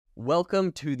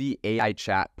Welcome to the AI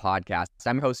Chat podcast.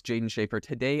 I'm your host, Jaden Schaefer.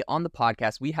 Today on the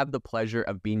podcast, we have the pleasure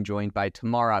of being joined by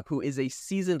Tamara, who is a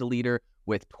seasoned leader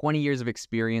with 20 years of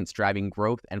experience driving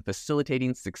growth and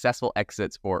facilitating successful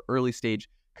exits for early-stage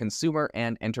consumer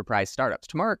and enterprise startups.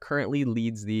 Tamara currently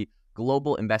leads the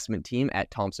global investment team at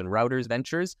Thomson Reuters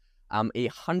Ventures, a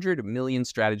 $100 million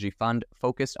strategy fund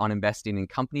focused on investing in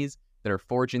companies that are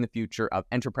forging the future of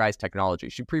enterprise technology.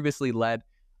 She previously led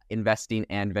investing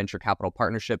and venture capital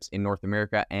partnerships in North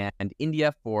America and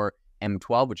India for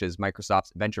M12, which is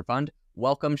Microsoft's venture fund.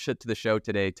 Welcome to the show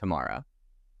today, Tamara.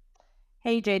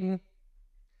 Hey, Jaden.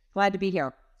 Glad to be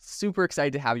here. Super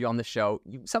excited to have you on the show.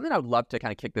 Something I would love to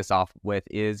kind of kick this off with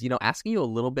is, asking you a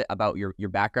little bit about your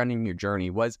background and your journey.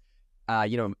 Was,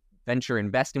 venture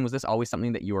investing, was this always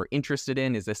something that you were interested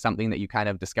in? Is this something that you kind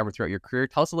of discovered throughout your career?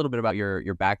 Tell us a little bit about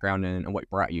your background and what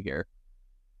brought you here.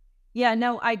 Yeah,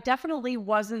 no, I definitely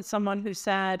wasn't someone who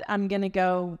said, I'm going to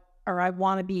go, or I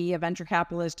want to be a venture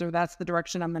capitalist, or that's the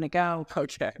direction I'm going to go.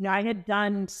 Okay. I had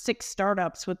done 6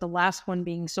 startups, with the last one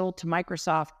being sold to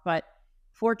Microsoft, but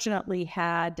fortunately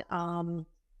had,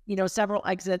 several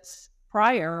exits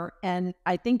prior. And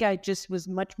I think I just was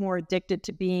much more addicted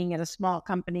to being at a small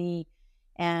company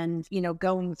and,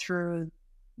 going through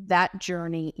that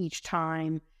journey each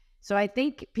time. So I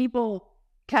think people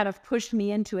kind of pushed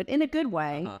me into it in a good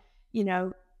way.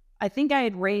 I think I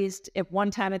had raised, at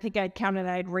one time, I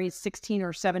had raised 16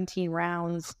 or 17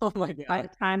 rounds Oh my God. by the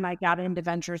time I got into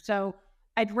venture. So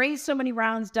I'd raised so many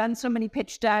rounds, done so many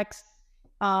pitch decks,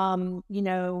 and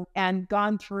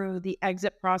gone through the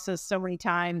exit process so many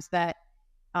times that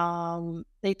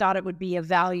they thought it would be a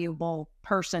valuable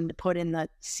person to put in the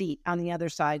seat on the other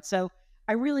side. So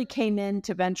I really came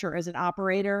into venture as an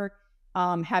operator,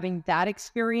 having that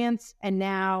experience. And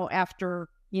now after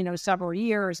several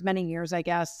years, many years, I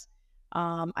guess,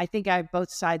 I think I have both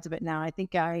sides of it now. I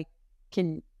think I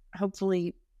can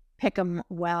hopefully pick them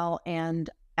well and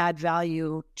add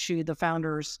value to the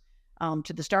founders,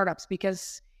 to the startups,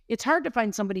 because it's hard to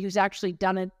find somebody who's actually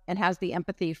done it and has the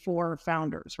empathy for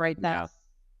founders, right? That's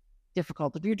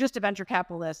difficult. If you're just a venture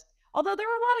capitalist, although there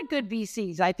are a lot of good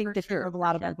VCs, I think that there are a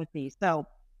lot of empathy. So,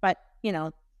 but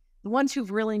the ones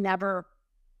who've really never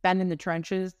been in the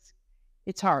trenches,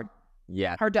 it's hard.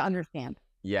 Yeah. Hard to understand.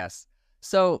 Yes.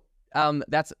 So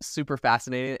that's super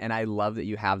fascinating. And I love that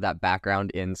you have that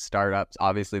background in startups.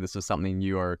 Obviously, this was something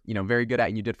you are, very good at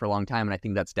and you did for a long time. And I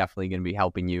think that's definitely going to be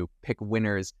helping you pick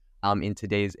winners in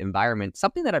today's environment.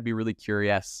 Something that I'd be really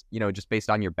curious, just based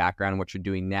on your background and what you're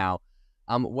doing now.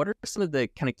 What are some of the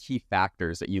kind of key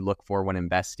factors that you look for when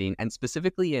investing, and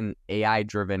specifically in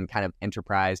AI-driven kind of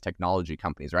enterprise technology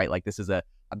companies, right? Like this is a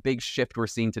big shift we're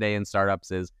seeing today in startups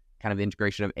is kind of the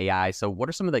integration of AI. So what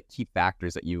are some of the key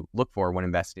factors that you look for when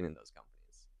investing in those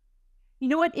companies? You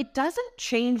know what? It doesn't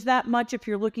change that much if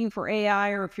you're looking for AI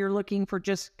or if you're looking for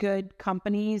just good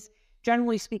companies.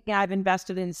 Generally speaking, I've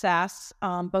invested in SaaS,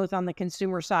 both on the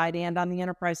consumer side and on the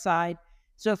enterprise side.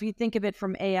 So if you think of it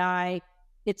from AI,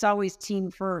 it's always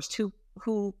team first.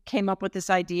 Who came up with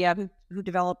this idea? Who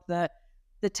developed the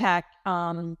tech?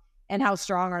 And how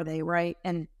strong are they, right?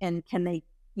 And can they,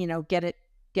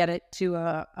 get it to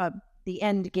the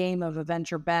end game of a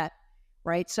venture bet,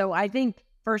 right? So I think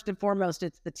first and foremost,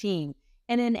 it's the team.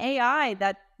 And in AI,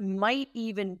 that might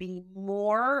even be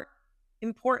more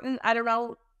important. I don't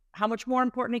know how much more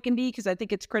important it can be, because I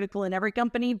think it's critical in every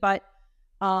company, but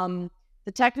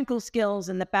the technical skills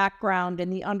and the background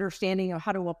and the understanding of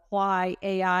how to apply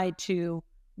AI to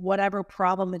whatever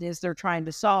problem it is they're trying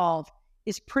to solve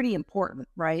is pretty important,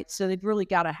 right? So they've really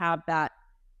got to have that,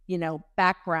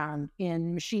 background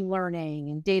in machine learning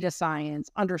and data science,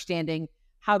 understanding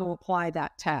how to apply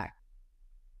that tech.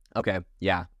 Okay.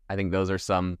 Yeah. I think those are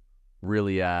some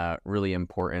really, really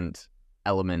important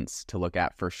elements to look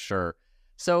at for sure.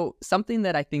 So something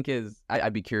that I think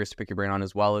I'd be curious to pick your brain on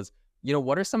as well is,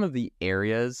 what are some of the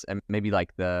areas and maybe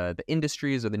like the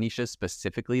industries or the niches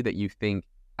specifically that you think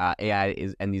AI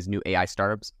is, and these new AI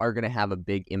startups are going to have a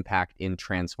big impact in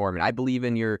transforming? I believe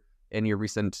in your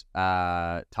recent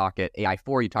talk at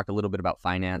AI4, you talked a little bit about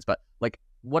finance, but like,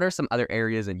 what are some other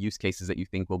areas and use cases that you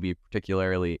think will be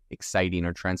particularly exciting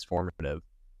or transformative?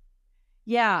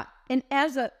 Yeah, and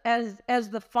as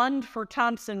the fund for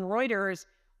Thomson Reuters,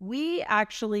 we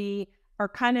actually are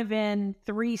kind of in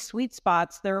 3 sweet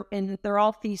spots. They're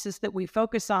all theses that we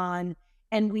focus on,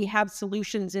 and we have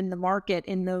solutions in the market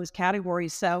in those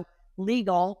categories. So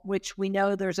legal, which we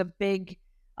know there's a big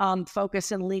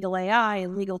focus in legal AI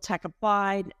and legal tech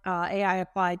applied, AI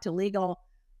applied to legal.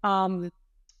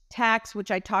 Tax,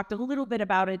 which I talked a little bit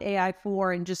about at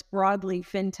AI4, and just broadly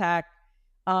fintech.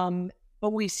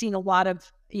 But we've seen a lot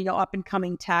of up and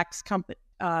coming tech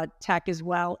as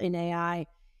well in AI.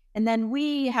 And then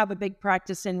we have a big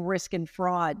practice in risk and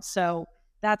fraud. So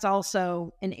that's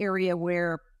also an area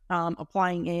where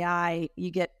applying AI,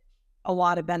 you get a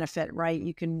lot of benefit, right?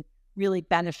 You can really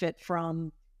benefit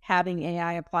from having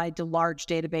AI applied to large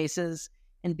databases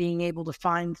and being able to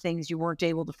find things you weren't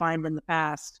able to find in the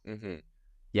past. Mm-hmm.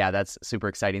 Yeah, that's super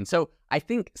exciting. So I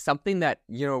think something that,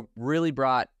 really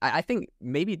brought, I think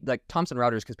maybe like Thomson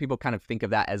Reuters, because people kind of think of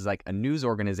that as like a news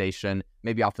organization,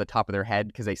 maybe off the top of their head,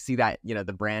 because they see that, the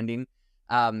branding.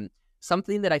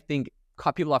 Something that I think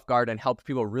caught people off guard and helped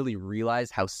people really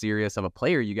realize how serious of a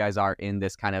player you guys are in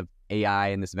this kind of AI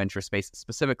and this venture space,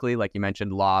 specifically, like you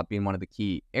mentioned, law being one of the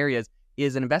key areas,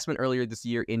 is an investment earlier this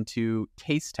year into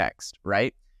Case Text,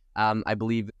 right? I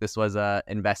believe this was an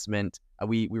investment.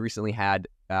 We recently had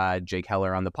Jake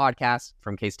Heller on the podcast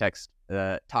from Case Text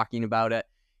talking about it,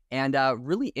 and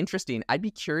really interesting. I'd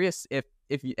be curious if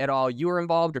at all you were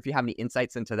involved, or if you have any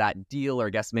insights into that deal, or I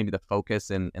guess maybe the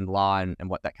focus in law and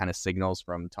what that kind of signals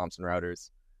from Thomson Reuters.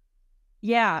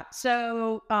 Yeah.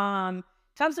 So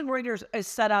Thomson Reuters is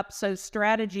set up so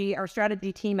our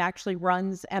strategy team actually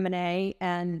runs M&A,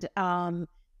 and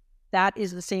that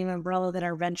is the same umbrella that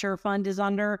our venture fund is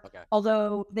under,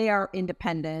 although they are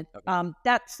independent. Okay.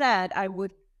 That said, I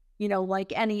would,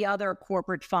 like any other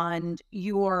corporate fund,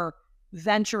 your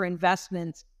venture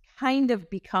investments kind of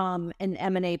become an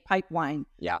M&A pipeline.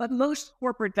 Yeah. But most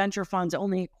corporate venture funds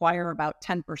only acquire about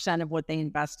 10% of what they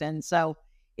invest in. So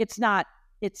it's not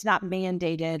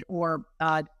mandated or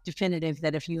definitive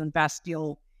that if you invest,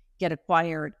 you'll get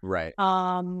acquired. Right.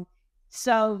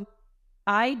 So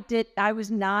I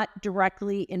was not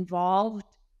directly involved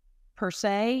per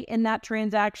se in that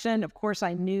transaction. Of course,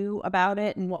 I knew about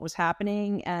it and what was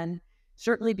happening. And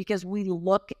certainly because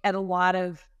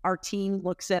our team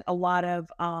looks at a lot of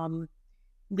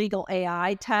legal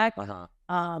AI tech.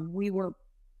 Uh-huh. We were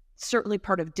certainly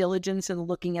part of diligence in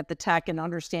looking at the tech and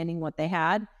understanding what they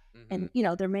had. Mm-hmm.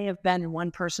 And, there may have been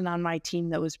one person on my team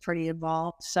that was pretty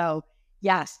involved. So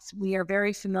yes, we are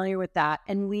very familiar with that.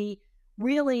 And we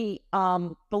really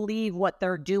believe what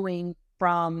they're doing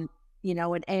from,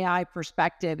 an AI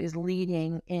perspective is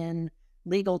leading in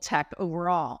legal tech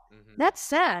overall. Mm-hmm. That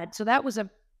said, so that was a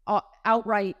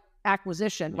outright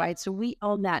acquisition, right? So we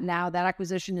own that now. That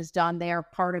acquisition is done. They are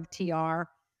part of TR,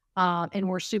 and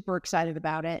we're super excited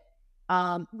about it.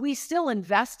 We still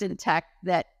invest in tech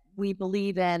that we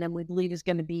believe in and we believe is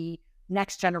going to be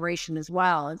next generation as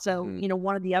well. And so,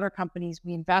 one of the other companies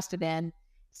we invested in,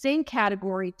 same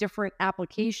category, different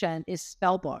application, is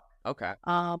Spellbook. Okay.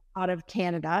 Out of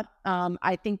Canada.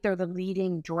 I think they're the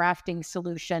leading drafting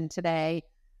solution today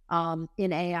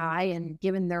in AI, and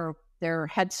given their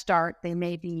head start, they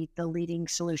may be the leading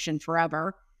solution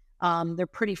forever. They're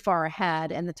pretty far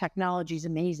ahead, and the technology is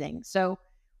amazing. So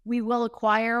we will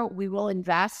acquire, we will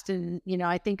invest, and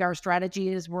I think our strategy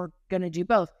is we're going to do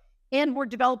both, and we're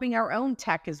developing our own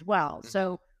tech as well. Mm-hmm.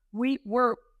 So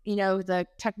we're the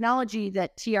technology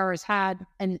that TR has had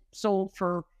and sold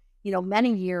for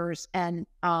many years and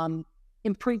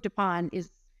improved upon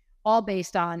is all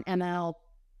based on ML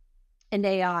and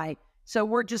AI. So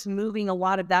we're just moving a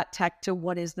lot of that tech to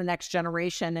what is the next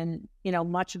generation, and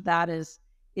much of that is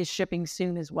shipping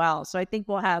soon as well. So I think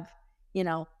we'll have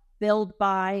build,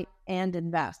 buy, and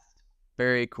invest.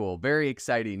 Very cool. Very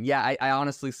exciting. Yeah, I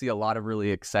honestly see a lot of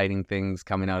really exciting things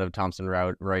coming out of Thomson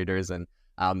Reuters, and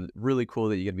really cool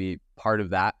that you're going to be part of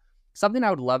that. Something I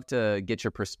would love to get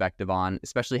your perspective on,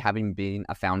 especially having been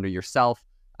a founder yourself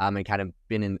and kind of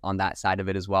been on that side of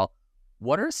it as well.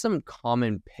 What are some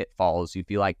common pitfalls you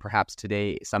feel like perhaps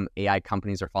today some AI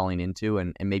companies are falling into,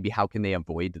 and maybe how can they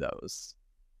avoid those?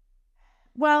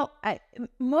 Well,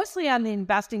 mostly on the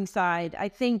investing side, I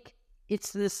think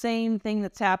it's the same thing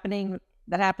that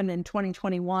happened in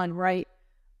 2021, right?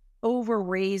 Over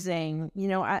raising.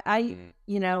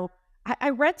 I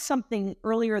read something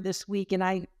earlier this week, and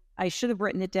I should have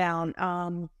written it down.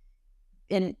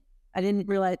 And I didn't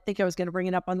realize, I think I was going to bring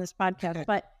it up on this podcast,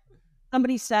 but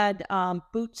somebody said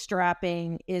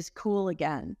bootstrapping is cool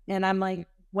again. And I'm like,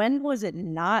 when was it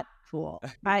not cool?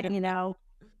 The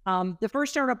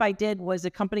first startup I did was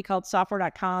a company called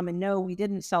software.com. And no, we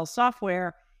didn't sell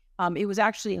software. It was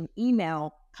actually an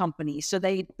email company. So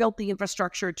they built the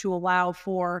infrastructure to allow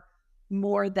for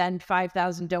more than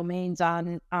 5,000 domains as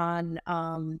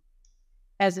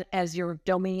your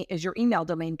email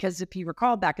domain. Because if you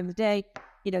recall back in the day,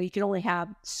 you could only have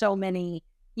so many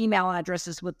email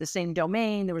addresses with the same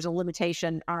domain. There was a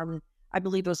limitation. I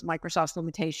believe it was Microsoft's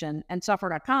limitation. And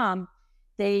software.com,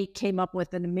 they came up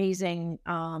with an amazing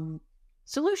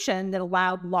solution that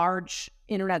allowed large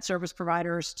internet service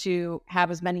providers to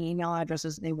have as many email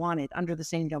addresses as they wanted under the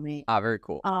same domain. Very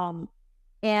cool.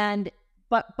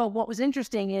 But what was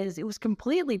interesting is it was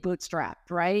completely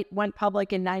bootstrapped, right? Went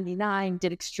public in 99,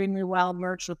 did extremely well,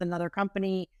 merged with another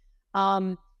company.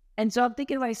 And so I'm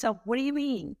thinking to myself, what do you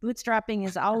mean? Bootstrapping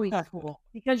is always cool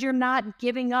because you're not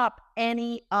giving up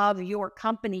any of your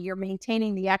company. You're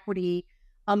maintaining the equity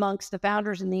amongst the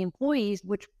founders and the employees,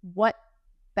 which what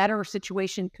better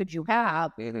situation could you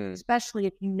have, especially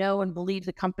if you know and believe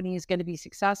the company is going to be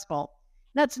successful.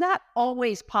 That's not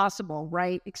always possible,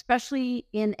 right? Especially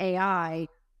in AI,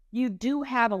 you do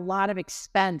have a lot of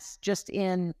expense just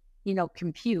in,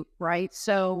 compute, right?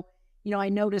 So, I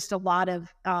noticed a lot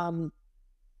of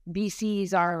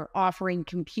VCs are offering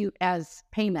compute as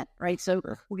payment, right? So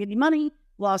we'll give you money.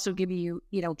 We'll also give you,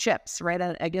 chips, right?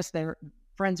 I guess they're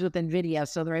friends with NVIDIA,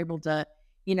 so they're able to,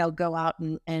 go out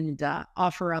and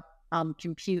offer up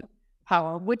compute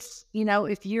power, which,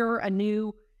 if you're a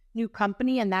new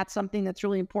company and that's something that's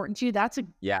really important to you, that's a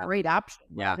great option.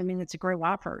 Yeah. I mean, it's a great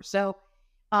offer. So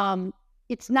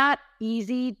it's not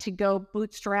easy to go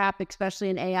bootstrap, especially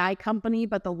an AI company,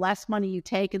 but the less money you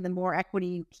take and the more equity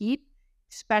you keep,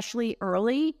 especially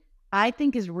early, I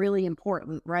think is really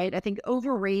important, right? I think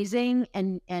over-raising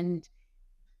and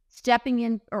stepping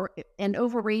in and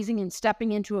over-raising and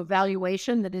stepping into a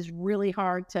valuation that is really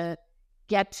hard to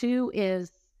get to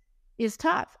is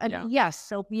tough. I mean, yes,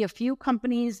 there'll be a few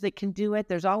companies that can do it.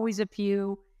 There's always a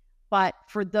few, but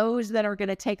for those that are going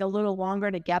to take a little longer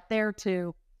to get there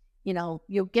to,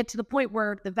 you'll get to the point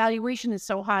where the valuation is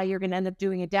so high, you're going to end up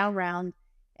doing a down round.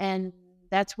 And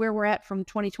that's where we're at from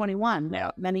 2021.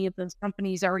 Yeah. Many of those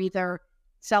companies are either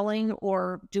selling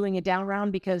or doing a down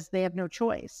round because they have no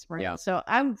choice, right? Yeah. So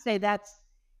I would say that's,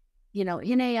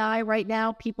 in AI right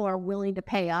now, people are willing to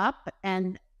pay up.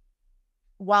 And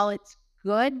while it's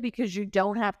good because you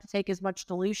don't have to take as much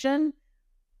dilution,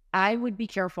 I would be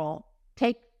careful.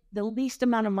 Take the least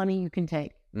amount of money you can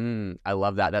take. I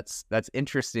love that. That's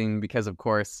interesting because, of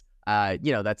course,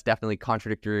 that's definitely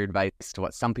contradictory advice to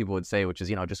what some people would say, which is,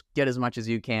 just get as much as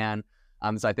you can.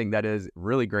 So I think that is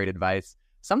really great advice.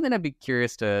 Something I'd be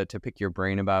curious to pick your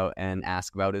brain about and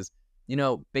ask about is,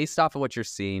 based off of what you're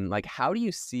seeing, like, how do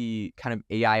you see kind of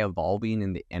AI evolving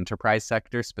in the enterprise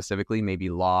sector, specifically maybe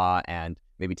law and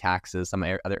maybe taxes, some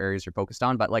other areas you're focused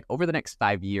on, but like over the next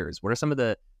 5 years, what are some of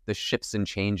the shifts and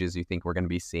changes you think we're going to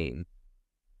be seeing?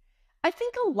 I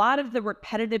think a lot of the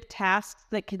repetitive tasks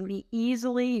that can be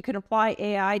you can apply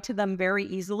AI to them very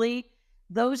easily.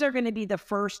 Those are going to be the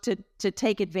first to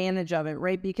take advantage of it,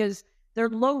 right? Because they're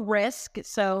low risk.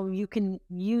 So you can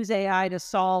use AI to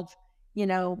solve,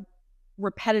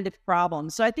 repetitive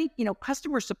problems. So I think,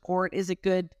 customer support is a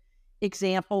good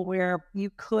example where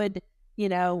you could,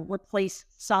 replace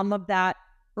some of that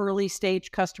early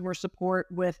stage customer support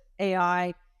with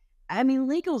AI. I mean,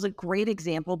 legal is a great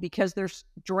example because there's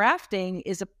drafting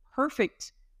is a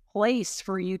perfect place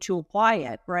for you to apply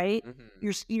it, right?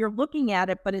 You're looking at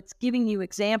it, but it's giving you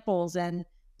examples and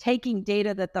taking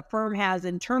data that the firm has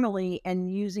internally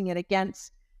and using it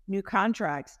against new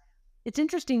contracts. It's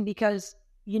interesting because,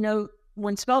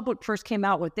 when Spellbook first came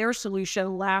out with their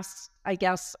solution last, I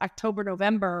guess, October,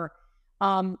 November,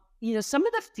 some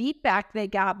of the feedback they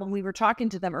got when we were talking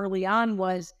to them early on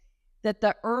was that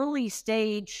the early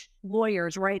stage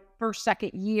lawyers, right, first,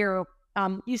 second year,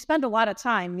 you spend a lot of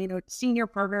time, senior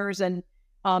partners and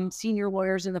senior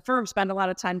lawyers in the firm spend a lot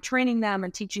of time training them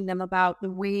and teaching them about the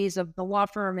ways of the law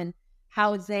firm and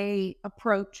how they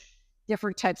approach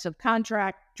different types of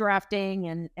contract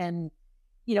drafting and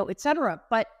et cetera.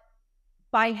 But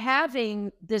by having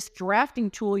this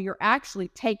drafting tool, you're actually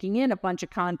taking in a bunch of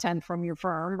content from your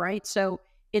firm, right? So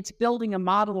it's building a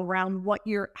model around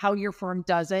how your firm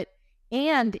does it.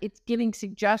 And it's giving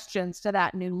suggestions to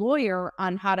that new lawyer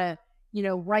on how to,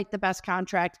 write the best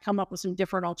contract, come up with some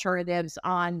different alternatives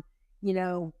on,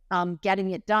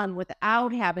 getting it done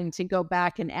without having to go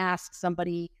back and ask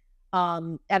somebody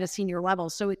at a senior level.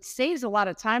 So it saves a lot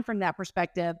of time from that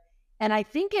perspective. And I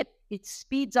think it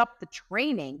speeds up the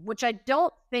training, which I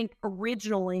don't think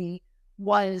originally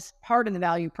was part of the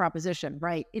value proposition,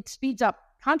 right? It speeds up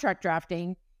contract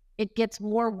drafting. It gets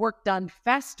more work done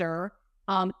faster.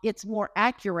 It's more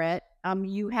accurate.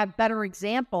 You have better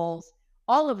examples.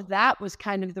 All of that was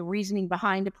kind of the reasoning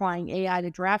behind applying AI to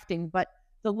drafting, but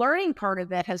the learning part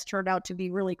of it has turned out to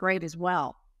be really great as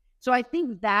well. So I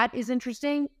think that is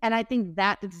interesting. And I think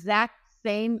that exact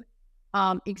same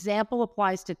example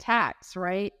applies to tax,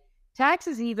 right? Tax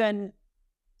is even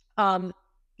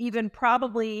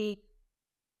probably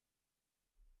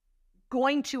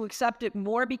going to accept it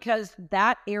more because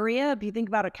that area, if you think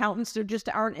about accountants, there just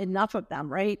aren't enough of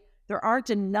them, right? there aren't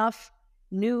enough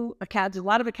new accounts, a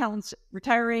lot of accountants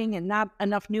retiring and not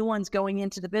enough new ones going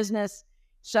into the business.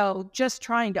 So just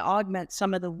trying to augment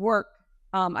some of the work,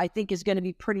 I think is going to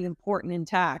be pretty important in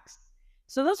tax.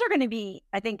 So those are going to be,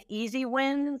 I think, easy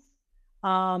wins.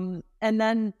 And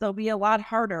then there'll be a lot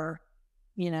harder,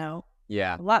 a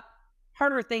lot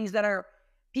harder things that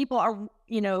people are,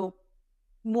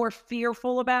 more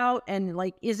fearful about. And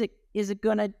like, is it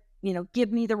going to,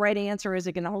 give me the right answer? Is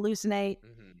it going to hallucinate?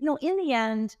 In the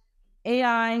end,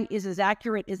 AI is as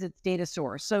accurate as its data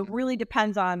source. So it really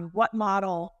depends on what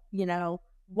model,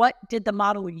 what did the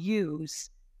model use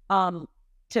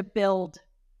to build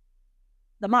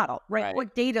the model, right?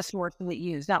 What data source did it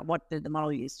use? Not what did the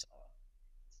model use.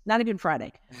 Not even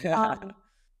Friday.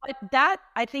 But that,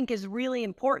 I think, is really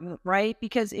important, right?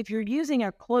 Because if you're using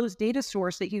a closed data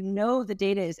source that the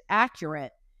data is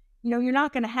accurate, you're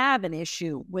not going to have an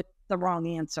issue with the wrong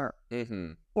answer.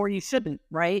 Or you shouldn't,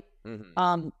 right?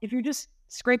 If you're just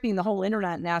scraping the whole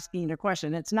internet and asking a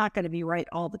question, it's not going to be right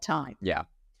all the time. Yeah.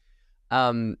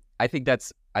 I think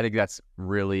that's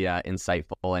really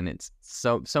insightful, and it's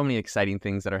so many exciting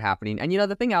things that are happening. And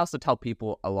the thing I also tell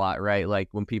people a lot, right? Like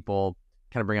when people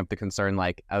kind of bring up the concern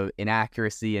like of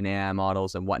inaccuracy in AI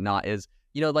models and whatnot, is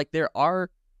like there are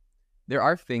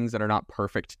things that are not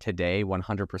perfect today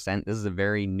 100%. This is a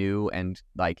very new and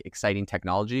like exciting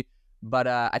technology, but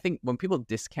I think when people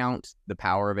discount the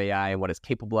power of AI and what it's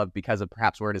capable of because of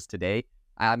perhaps where it is today,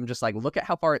 I'm just like, look at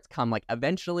how far it's come. Like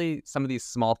eventually some of these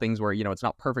small things where it's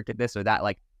not perfect at this or that,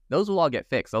 like those will all get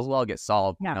fixed, those will all get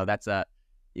solved.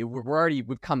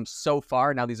 We've come so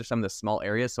far. Now these are some of the small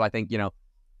areas. So I think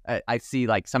I see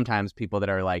like sometimes people that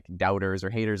are like doubters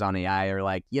or haters on AI are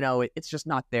like, it's just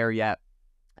not there yet.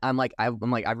 I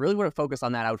really wouldn't focus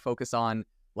on that. I would focus on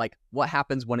like what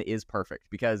happens when it is perfect,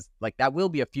 because like that will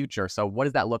be a future. So what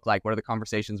does that look like? What are the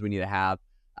conversations we need to have,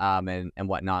 and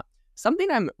whatnot?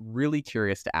 Something I'm really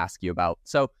curious to ask you about.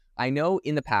 So I know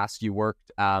in the past you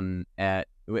worked at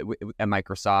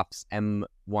Microsoft's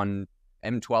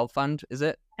M12 fund, is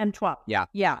it? M12.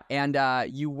 Yeah. And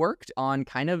you worked on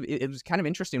it was kind of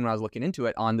interesting when I was looking into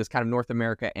it, on this kind of North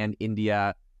America and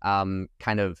India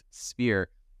kind of sphere.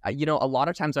 A lot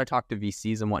of times I talk to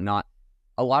VCs and whatnot,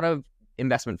 a lot of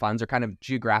investment funds are kind of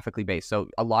geographically based. So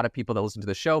a lot of people that listen to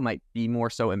the show might be more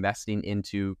so investing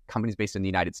into companies based in the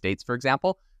United States, for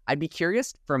example. I'd be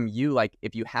curious from you, like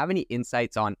if you have any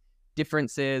insights on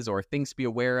differences or things to be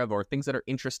aware of or things that are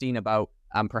interesting about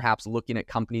perhaps looking at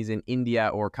companies in India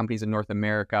or companies in North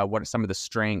America. What are some of the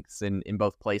strengths in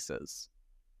both places?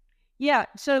 Yeah.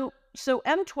 So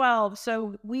M12,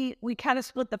 so we kind of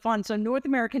split the fund. So North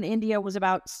America and India was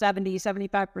about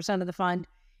 75% of the fund.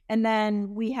 And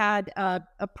then we had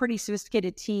a pretty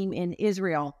sophisticated team in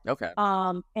Israel. Okay.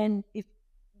 And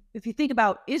if you think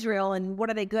about Israel and what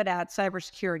are they good at?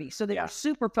 Cybersecurity. So they were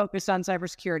super focused on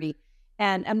cybersecurity.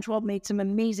 And M12 made some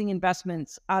amazing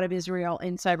investments out of Israel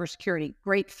in cybersecurity.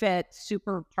 Great fit,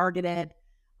 super targeted,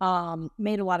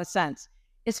 made a lot of sense.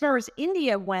 As far as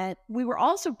India went, we were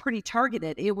also pretty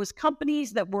targeted. It was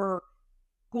companies that were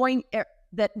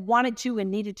that wanted to and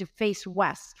needed to face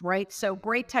west, right? So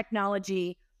great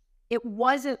technology. It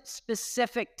wasn't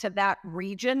specific to that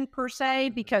region per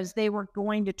se, because they were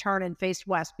going to turn and face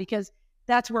west, because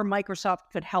that's where Microsoft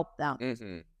could help them.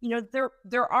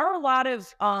 There are a lot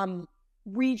of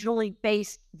regionally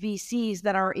based VCs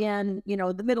that are in,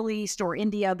 the Middle East or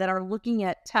India that are looking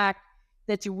at tech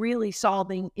that's really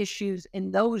solving issues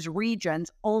in those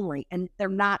regions only, and they're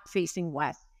not facing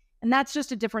west. And that's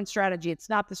just a different strategy. It's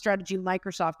not the strategy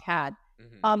Microsoft had.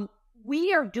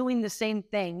 We are doing the same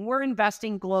thing. We're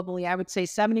investing globally. I would say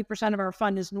 70% of our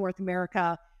fund is North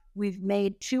America. We've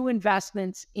made 2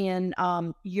 investments in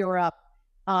Europe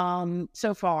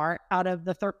so far out of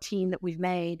the 13 that we've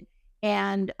made.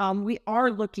 And we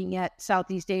are looking at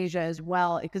Southeast Asia as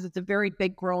well, because it's a very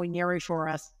big growing area for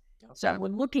us. Okay. So we're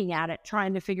looking at it,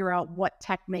 trying to figure out what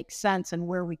tech makes sense and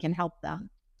where we can help them.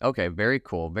 Okay, very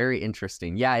cool. Very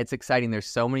interesting. Yeah, it's exciting. There's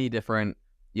so many different,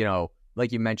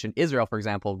 like you mentioned, Israel, for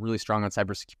example, really strong on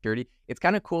cybersecurity. It's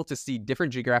kind of cool to see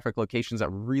different geographic locations that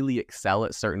really excel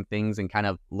at certain things and kind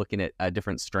of looking at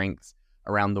different strengths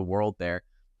around the world there.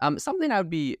 Something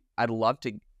I'd love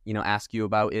to, ask you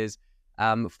about is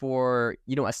for,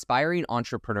 aspiring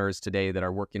entrepreneurs today that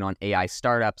are working on AI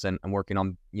startups and working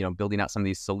on, building out some of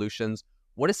these solutions.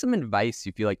 What is some advice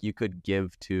you feel like you could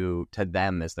give to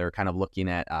them as they're kind of looking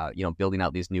at, building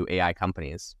out these new AI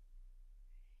companies?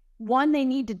 One, they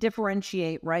need to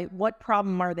differentiate, right? What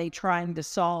problem are they trying to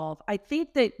solve? I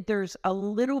think that there's a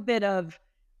little bit of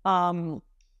pushback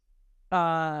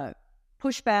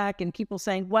and people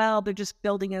saying, well, they're just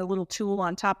building a little tool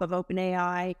on top of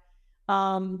OpenAI.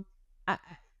 I,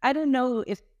 I don't know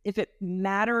if it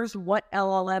matters what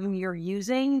LLM you're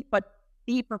using, but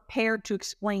be prepared to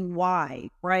explain why,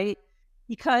 right?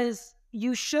 Because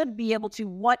you should be able to,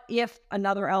 what if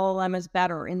another LLM is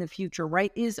better in the future,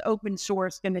 right? Is open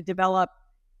source going to develop,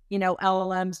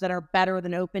 LLMs that are better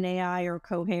than OpenAI or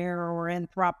Cohere or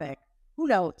Anthropic? Who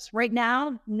knows? Right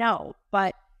now, no.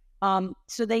 But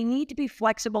so they need to be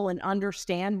flexible and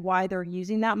understand why they're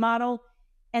using that model,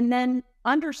 and then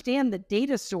understand the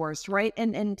data source, right?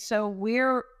 And so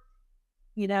we're,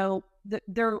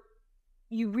 you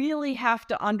really have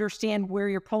to understand where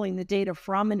you're pulling the data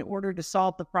from in order to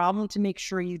solve the problem, to make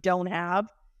sure you don't have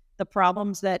the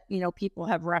problems that, people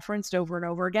have referenced over and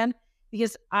over again.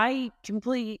 Because I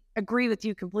completely agree with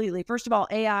you completely. First of all,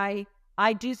 AI,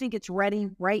 I do think it's ready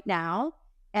right now,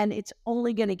 and it's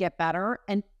only going to get better.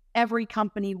 And every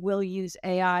company will use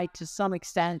AI to some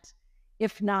extent,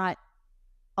 if not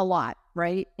a lot,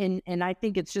 right? And I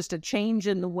think it's just a change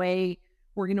in the way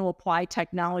we're going to apply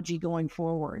technology going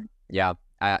forward. Yeah,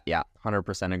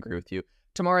 100% agree with you.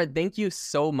 Tamara, thank you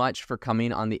so much for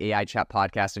coming on the AI Chat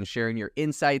podcast and sharing your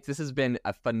insights. This has been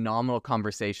a phenomenal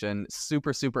conversation,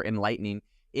 super, super enlightening.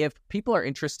 If people are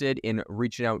interested in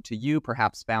reaching out to you,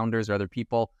 perhaps founders or other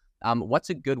people, what's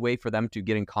a good way for them to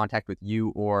get in contact with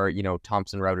you or,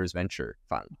 Thomson Reuters Venture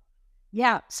Fund?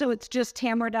 Yeah, so it's just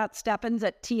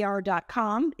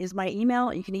tamara.steffens@tr.com is my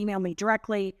email. You can email me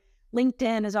directly.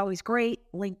 LinkedIn is always great.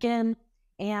 LinkedIn.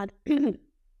 And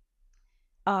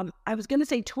I was going to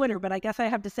say Twitter, but I guess I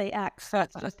have to say X. So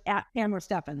it's just @Tamara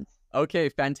Okay,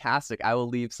 fantastic. I will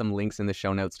leave some links in the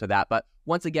show notes to that. But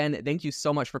once again, thank you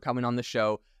so much for coming on the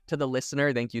show. To the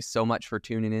listener, thank you so much for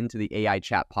tuning in to the AI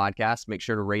Chat podcast. Make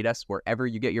sure to rate us wherever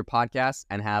you get your podcasts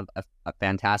and have a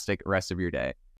fantastic rest of your day.